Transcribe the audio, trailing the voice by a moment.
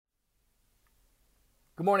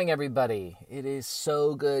Good morning, everybody. It is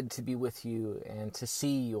so good to be with you and to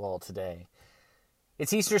see you all today.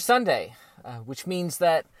 It's Easter Sunday, which means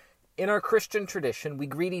that in our Christian tradition, we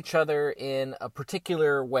greet each other in a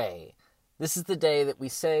particular way. This is the day that we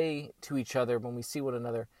say to each other when we see one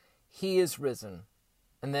another, "He is risen."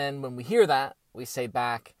 And then when we hear that, we say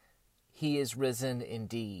back, "He is risen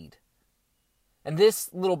indeed." And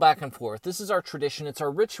this little back and forth, this is our tradition, it's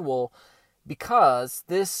our ritual, because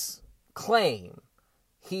this claim,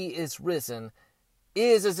 "He is risen,"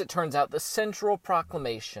 is, as it turns out, the central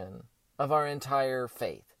proclamation of our entire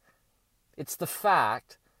faith. It's the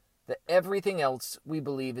fact that everything else we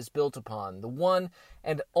believe is built upon, the one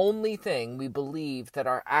and only thing we believe that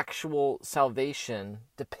our actual salvation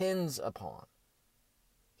depends upon.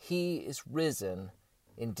 He is risen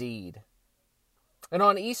indeed. And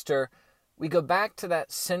on Easter, we go back to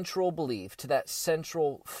that central belief, to that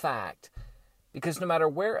central fact, because no matter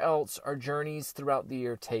where else our journeys throughout the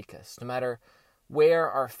year take us, no matter where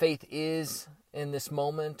our faith is in this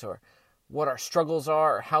moment, or what our struggles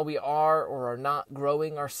are, or how we are or are not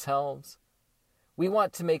growing ourselves, we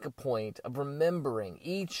want to make a point of remembering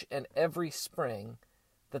each and every spring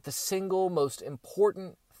that the single most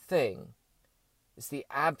important thing is the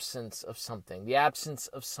absence of something, the absence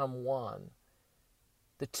of someone.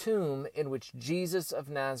 The tomb in which Jesus of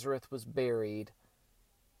Nazareth was buried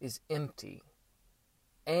is empty.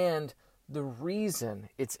 And the reason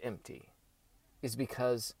it's empty is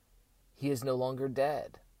because he is no longer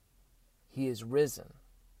dead. He is risen.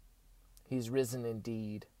 He is risen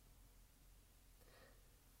indeed.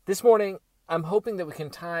 This morning, I'm hoping that we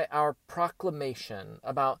can tie our proclamation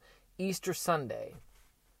about Easter Sunday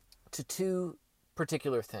to two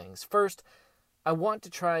particular things. First, I want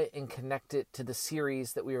to try and connect it to the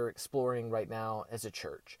series that we are exploring right now as a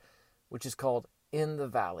church, which is called In the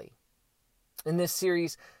Valley. In this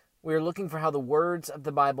series, we are looking for how the words of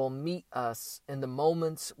the Bible meet us in the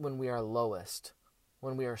moments when we are lowest,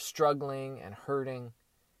 when we are struggling and hurting.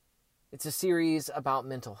 It's a series about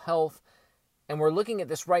mental health, and we're looking at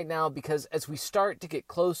this right now because as we start to get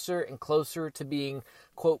closer and closer to being,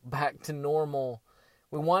 quote, back to normal,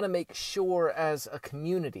 we want to make sure as a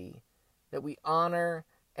community that we honor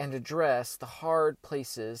and address the hard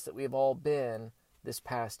places that we have all been this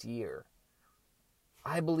past year.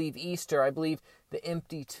 I believe Easter, I believe the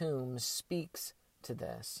empty tomb speaks to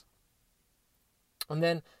this. And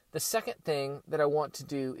then the second thing that I want to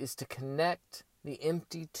do is to connect the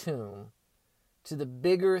empty tomb to the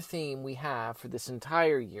bigger theme we have for this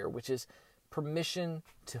entire year, which is permission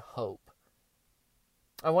to hope.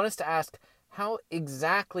 I want us to ask, how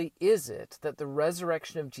exactly is it that the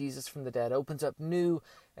resurrection of Jesus from the dead opens up new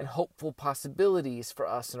and hopeful possibilities for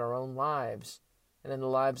us in our own lives and in the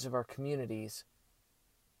lives of our communities?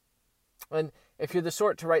 And if you're the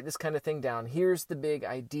sort to write this kind of thing down, here's the big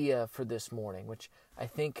idea for this morning, which I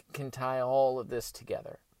think can tie all of this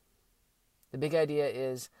together. The big idea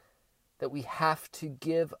is that we have to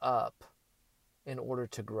give up in order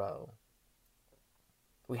to grow.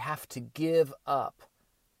 We have to give up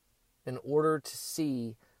in order to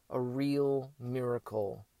see a real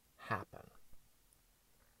miracle happen.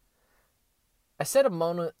 I said a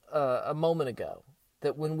moment ago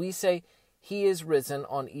that when we say He is risen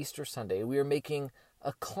on Easter Sunday, we are making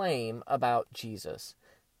a claim about Jesus.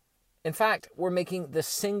 In fact, we're making the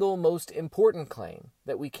single most important claim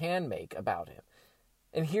that we can make about him.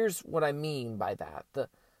 And here's what I mean by that.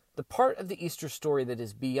 The part of the Easter story that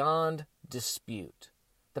is beyond dispute,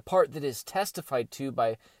 the part that is testified to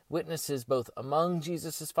by witnesses both among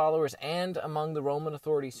Jesus' followers and among the Roman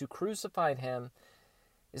authorities who crucified him,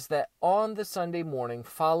 is that on the Sunday morning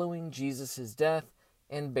following Jesus' death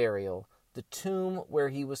and burial, the tomb where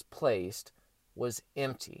he was placed was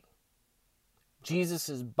empty.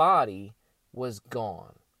 Jesus' body was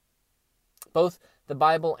gone. Both the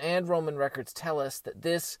Bible and Roman records tell us that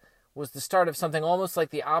this was the start of something almost like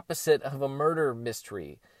the opposite of a murder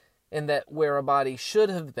mystery, in that where a body should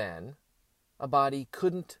have been, a body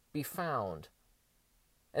couldn't be found.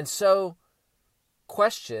 And so,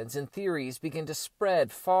 questions and theories begin to spread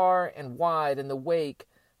far and wide in the wake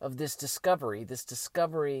of this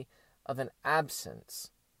discovery of an absence.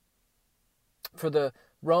 For the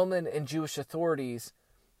Roman and Jewish authorities,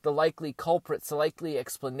 the likely culprits, the likely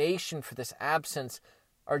explanation for this absence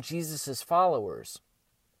are Jesus' followers,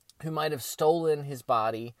 who might have stolen his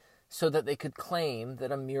body so that they could claim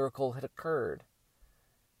that a miracle had occurred.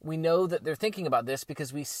 We know that they're thinking about this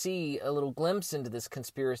because we see a little glimpse into this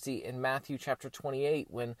conspiracy in Matthew chapter 28,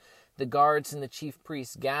 when the guards and the chief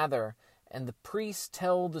priests gather, and the priests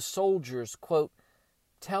tell the soldiers, quote,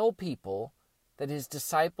 "Tell people that his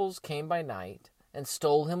disciples came by night and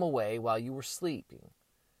stole him away while you were sleeping.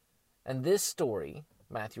 And this story,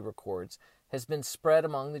 Matthew records, has been spread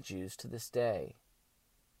among the Jews to this day.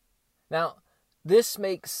 Now, this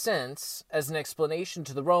makes sense as an explanation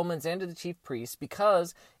to the Romans and to the chief priests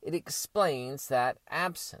because it explains that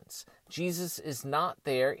absence. Jesus is not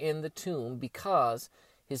there in the tomb because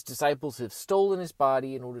his disciples have stolen his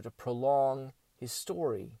body in order to prolong his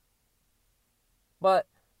story. But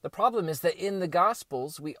the problem is that in the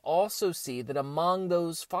Gospels, we also see that among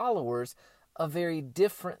those followers, a very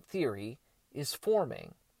different theory is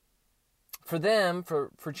forming. For them, for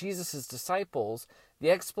Jesus' disciples, the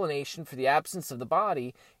explanation for the absence of the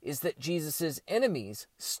body is that Jesus' enemies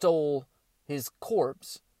stole his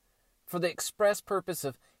corpse for the express purpose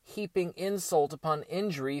of heaping insult upon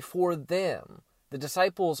injury for them. The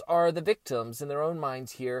disciples are the victims in their own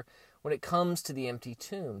minds here when it comes to the empty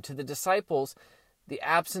tomb. To the disciples, the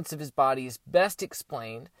absence of his body is best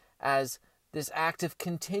explained as this act of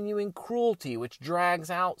continuing cruelty which drags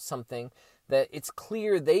out something that it's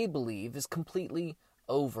clear they believe is completely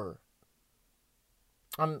over.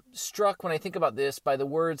 I'm struck when I think about this by the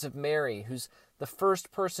words of Mary, who's the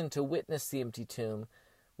first person to witness the empty tomb,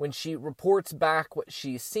 when she reports back what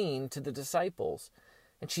she's seen to the disciples.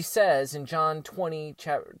 And she says in chapter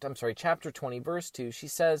 20, verse 2, she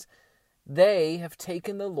says, "They have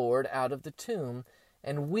taken the Lord out of the tomb,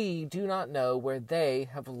 and we do not know where they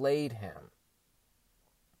have laid him."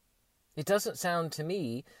 It doesn't sound to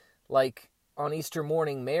me like on Easter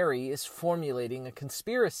morning Mary is formulating a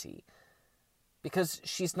conspiracy, because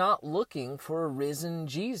she's not looking for a risen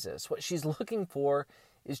Jesus. What she's looking for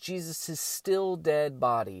is Jesus' still dead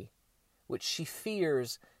body, which she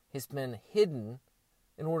fears has been hidden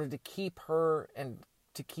in order to keep her and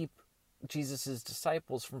to keep Jesus'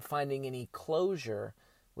 disciples from finding any closure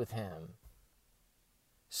with him.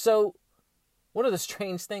 So, one of the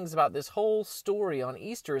strange things about this whole story on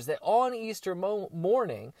Easter is that on Easter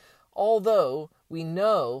morning, although we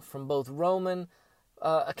know from both Roman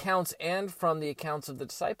accounts and from the accounts of the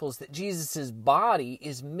disciples that Jesus' body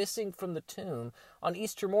is missing from the tomb, on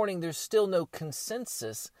Easter morning there's still no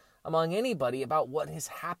consensus among anybody about what has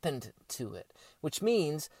happened to it, which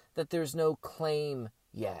means that there's no claim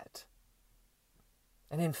yet.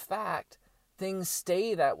 And in fact, things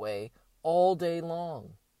stay that way all day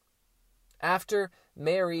long. After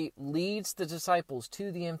Mary leads the disciples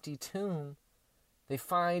to the empty tomb, they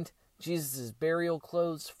find Jesus' burial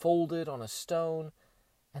clothes folded on a stone.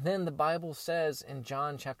 And then the Bible says in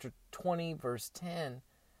John chapter 20, verse 10,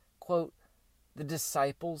 quote, "The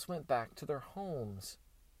disciples went back to their homes."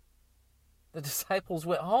 The disciples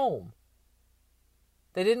went home.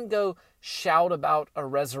 They didn't go shout about a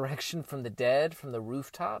resurrection from the dead from the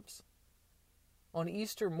rooftops. On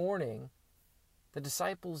Easter morning, the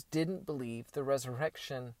disciples didn't believe the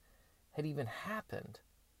resurrection had even happened.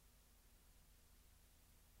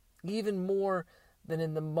 Even more than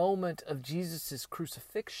in the moment of Jesus'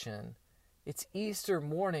 crucifixion, it's Easter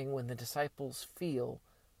morning when the disciples feel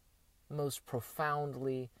most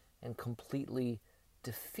profoundly and completely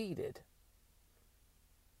defeated.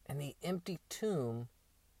 And the empty tomb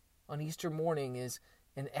on Easter morning is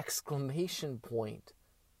an exclamation point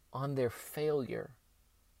on their failure.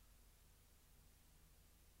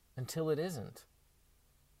 Until it isn't.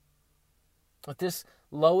 At this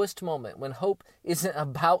lowest moment, when hope isn't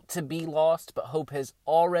about to be lost, but hope has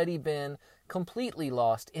already been completely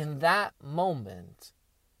lost, in that moment,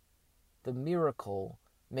 the miracle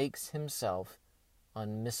makes himself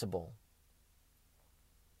unmissable.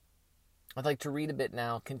 I'd like to read a bit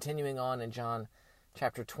now, continuing on in John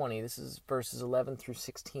chapter 20. This is verses 11 through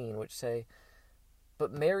 16, which say,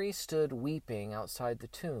 "But Mary stood weeping outside the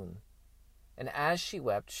tomb. And as she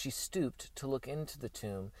wept, she stooped to look into the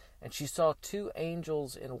tomb, and she saw two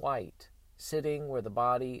angels in white, sitting where the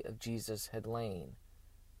body of Jesus had lain,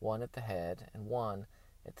 one at the head and one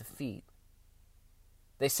at the feet.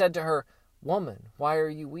 They said to her, 'Woman, why are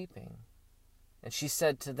you weeping?' And she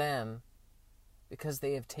said to them, 'Because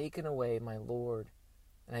they have taken away my Lord,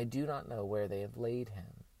 and I do not know where they have laid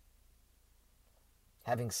him.'"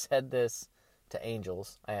 Having said this to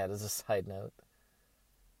angels, I add as a side note,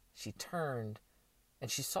 she turned,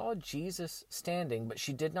 and she saw Jesus standing, but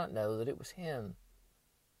she did not know that it was him.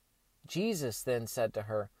 Jesus then said to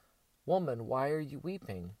her, "Woman, why are you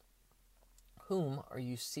weeping? Whom are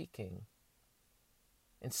you seeking?"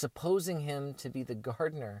 And supposing him to be the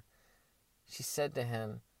gardener, she said to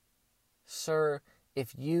him, "Sir,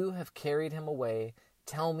 if you have carried him away,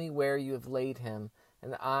 tell me where you have laid him,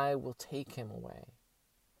 and I will take him away."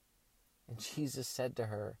 And Jesus said to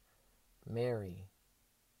her, "Mary."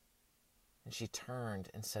 And she turned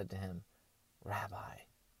and said to him, "Rabbi."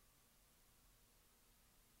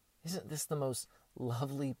 Isn't this the most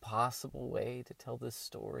lovely possible way to tell this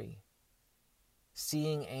story?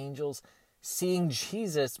 Seeing angels, seeing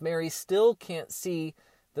Jesus. Mary still can't see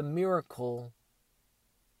the miracle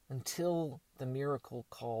until the miracle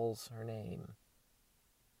calls her name.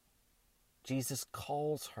 Jesus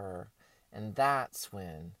calls her, and that's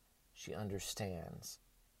when she understands.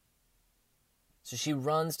 So she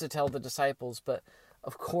runs to tell the disciples, but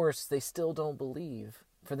of course they still don't believe.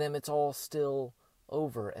 For them it's all still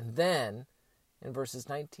over. And then, in verses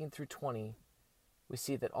 19 through 20, we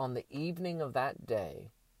see that on the evening of that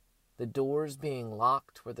day, the doors being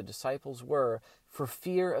locked where the disciples were for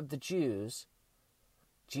fear of the Jews,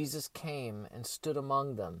 Jesus came and stood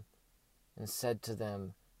among them and said to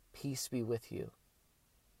them, "Peace be with you."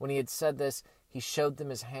 When he had said this, he showed them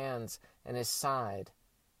his hands and his side.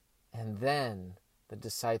 And then the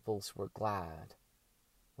disciples were glad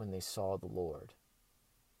when they saw the Lord.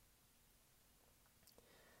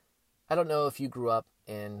 I don't know if you grew up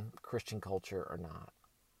in Christian culture or not,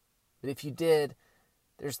 but if you did,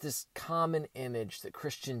 there's this common image that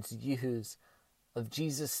Christians use of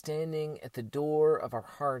Jesus standing at the door of our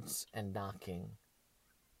hearts and knocking.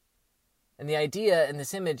 And the idea in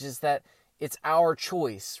this image is that it's our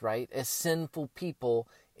choice, right, as sinful people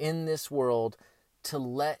in this world, to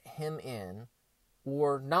let him in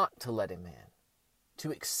or not to let him in,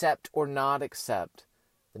 to accept or not accept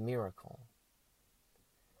the miracle.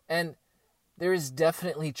 And there is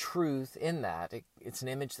definitely truth in that. It's an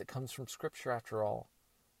image that comes from Scripture after all.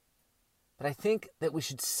 But I think that we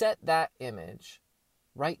should set that image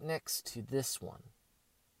right next to this one,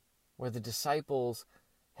 where the disciples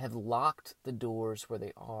have locked the doors where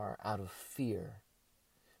they are out of fear,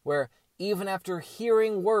 where even after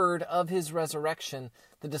hearing word of his resurrection,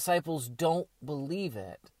 the disciples don't believe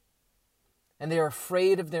it, and they are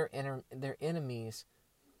afraid of their enemies,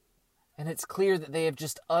 and it's clear that they have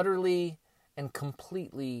just utterly and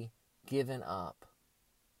completely given up.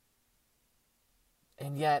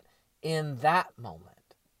 And yet, in that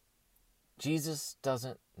moment, Jesus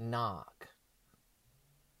doesn't knock.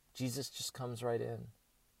 Jesus just comes right in.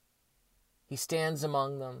 He stands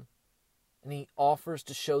among them, and he offers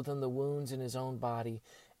to show them the wounds in his own body,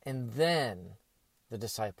 and then the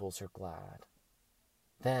disciples are glad.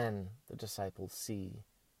 Then the disciples see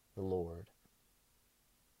the Lord.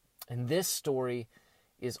 And this story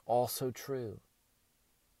is also true.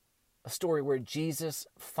 A story where Jesus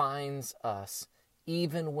finds us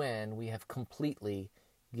even when we have completely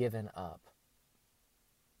given up.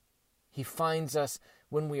 He finds us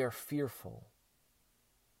when we are fearful.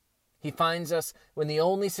 He finds us when the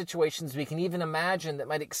only situations we can even imagine that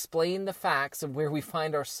might explain the facts of where we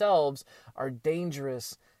find ourselves are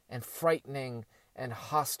dangerous and frightening and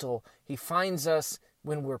hostile. He finds us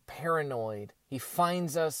when we're paranoid. He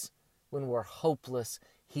finds us when we're hopeless.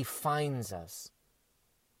 He finds us.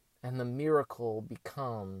 And the miracle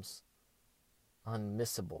becomes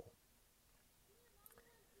unmissable.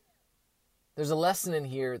 There's a lesson in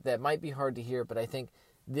here that might be hard to hear, but I think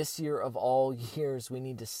this year of all years, we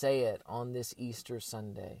need to say it on this Easter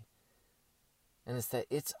Sunday. And it's that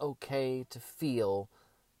it's okay to feel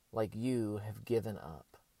like you have given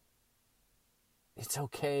up. It's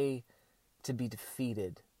okay to be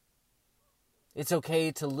defeated. It's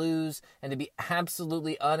okay to lose and to be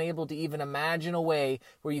absolutely unable to even imagine a way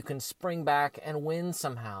where you can spring back and win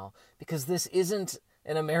somehow. Because this isn't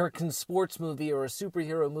an American sports movie or a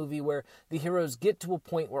superhero movie where the heroes get to a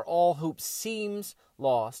point where all hope seems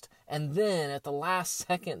lost, and then at the last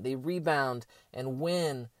second they rebound and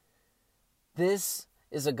win. This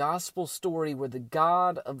is a gospel story where the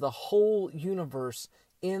God of the whole universe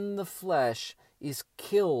in the flesh is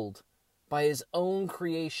killed by his own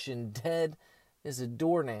creation, dead as a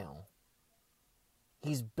doornail.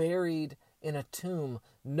 He's buried in a tomb.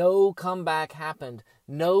 No comeback happened.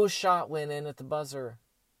 No shot went in at the buzzer.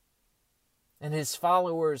 And his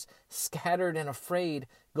followers, scattered and afraid,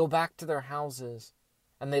 go back to their houses.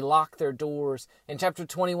 And they lock their doors. In chapter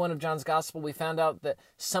 21 of John's Gospel, we found out that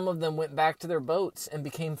some of them went back to their boats and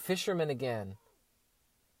became fishermen again.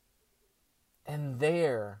 And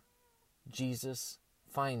there, Jesus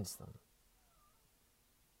finds them.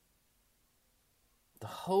 The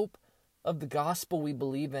hope of the gospel we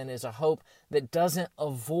believe in is a hope that doesn't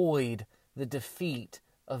avoid the defeat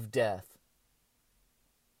of death.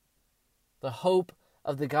 The hope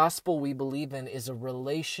of the gospel we believe in is a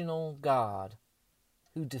relational God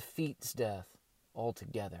who defeats death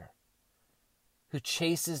altogether, who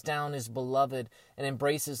chases down his beloved and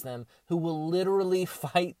embraces them, who will literally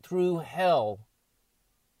fight through hell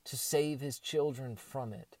to save his children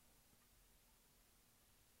from it.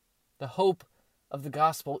 The hope of the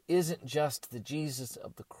gospel isn't just the Jesus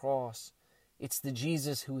of the cross. It's the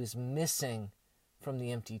Jesus who is missing from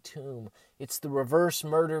the empty tomb. It's the reverse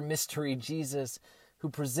murder mystery Jesus who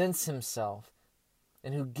presents himself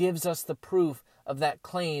and who gives us the proof of that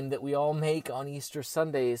claim that we all make on Easter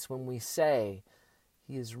Sundays when we say,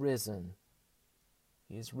 He is risen.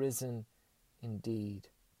 He is risen indeed.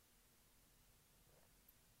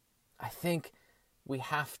 I think we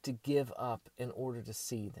have to give up in order to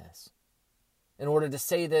see this, in order to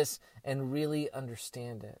say this and really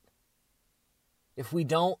understand it. If we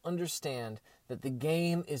don't understand that the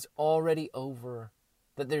game is already over,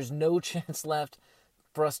 that there's no chance left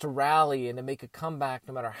for us to rally and to make a comeback,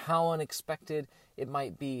 no matter how unexpected it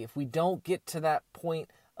might be, if we don't get to that point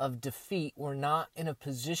of defeat, we're not in a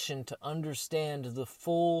position to understand the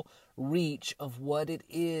full reach of what it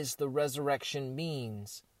is the resurrection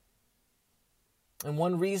means. And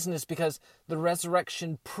one reason is because the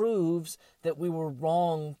resurrection proves that we were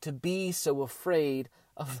wrong to be so afraid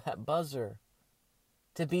of that buzzer,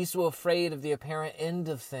 to be so afraid of the apparent end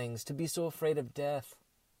of things, to be so afraid of death.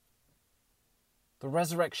 The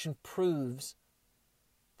resurrection proves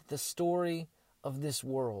that the story of this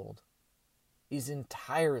world is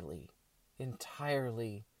entirely in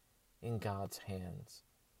God's hands.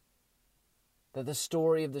 That the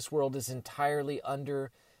story of this world is entirely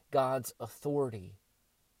under God's authority.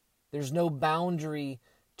 There's no boundary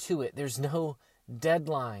to it. There's no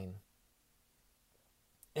deadline.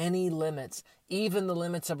 Any limits, even the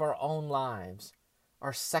limits of our own lives,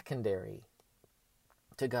 are secondary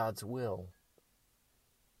to God's will.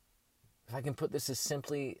 If I can put this as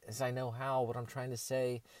simply as I know how, what I'm trying to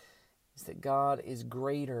say is that God is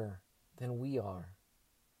greater than we are.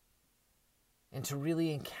 And to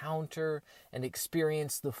really encounter and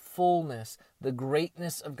experience the fullness, the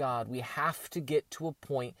greatness of God, we have to get to a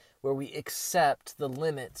point where we accept the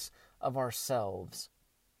limits of ourselves.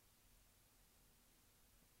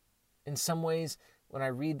 In some ways, when I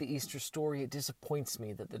read the Easter story, it disappoints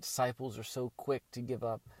me that the disciples are so quick to give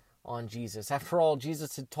up on Jesus. After all,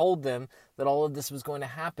 Jesus had told them that all of this was going to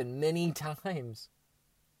happen many times.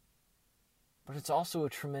 But it's also a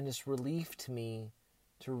tremendous relief to me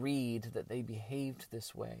to read that they behaved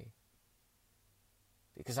this way,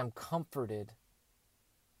 because I'm comforted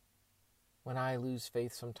when I lose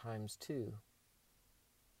faith sometimes too.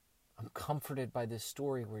 I'm comforted by this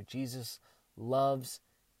story where Jesus loves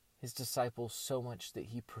his disciples so much that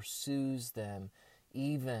he pursues them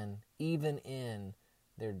even in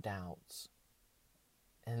their doubts.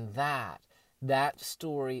 And that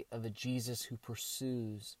story of a Jesus who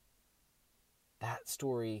pursues, that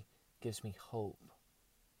story gives me hope.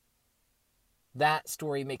 That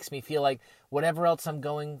story makes me feel like whatever else I'm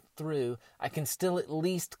going through, I can still at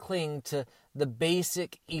least cling to the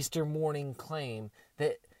basic Easter morning claim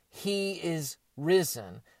that he is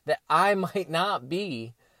risen, that I might not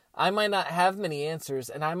have many answers,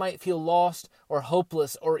 and I might feel lost or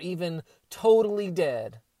hopeless or even totally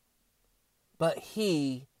dead. But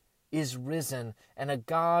he is risen, and a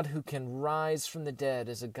God who can rise from the dead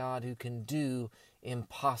is a God who can do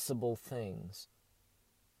impossible things.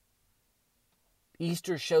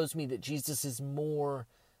 Easter shows me that Jesus is more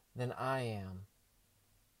than I am,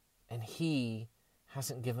 and he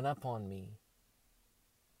hasn't given up on me.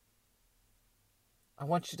 I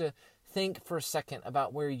want you to think for a second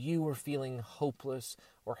about where you are feeling hopeless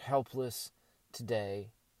or helpless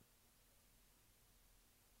today.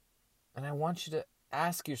 And I want you to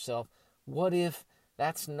ask yourself, what if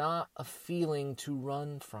that's not a feeling to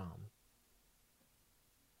run from?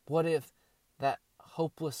 What if that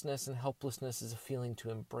hopelessness and helplessness is a feeling to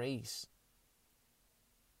embrace?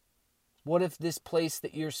 What if this place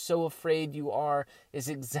that you're so afraid you are is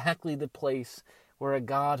exactly the place where a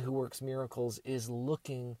God who works miracles is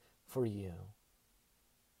looking for you,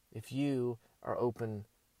 if you are open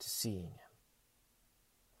to seeing him?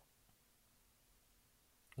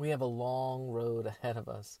 We have a long road ahead of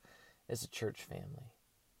us as a church family.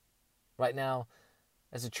 Right now,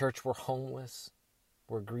 as a church, we're homeless,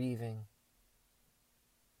 we're grieving.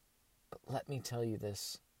 But let me tell you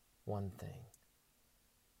this one thing.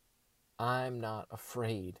 I'm not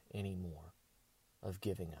afraid anymore of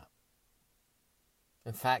giving up.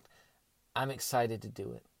 In fact, I'm excited to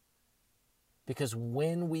do it. Because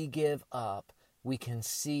when we give up, we can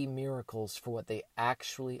see miracles for what they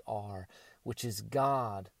actually are, which is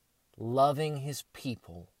God loving his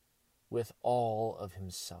people with all of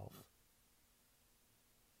himself.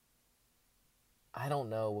 I don't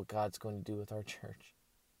know what God's going to do with our church,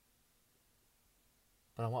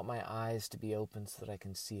 but I want my eyes to be open so that I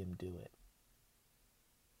can see him do it.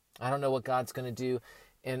 I don't know what God's going to do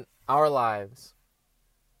in our lives,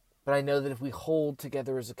 But I know that if we hold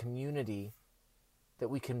together as a community, that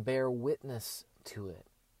we can bear witness to it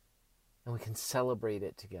and we can celebrate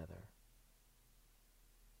it together.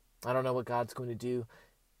 I don't know what God's going to do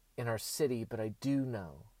in our city, but I do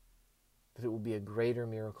know that it will be a greater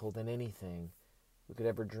miracle than anything we could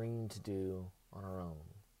ever dream to do on our own.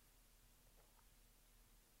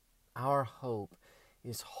 Our hope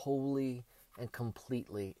is wholly and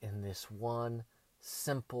completely in this one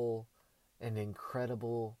simple and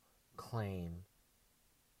incredible claim.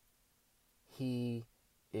 He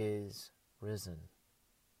is risen.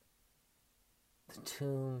 The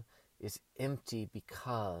tomb is empty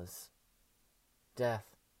because death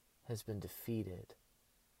has been defeated.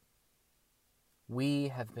 We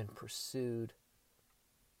have been pursued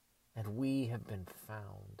and we have been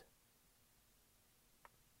found.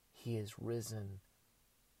 He is risen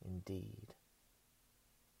indeed.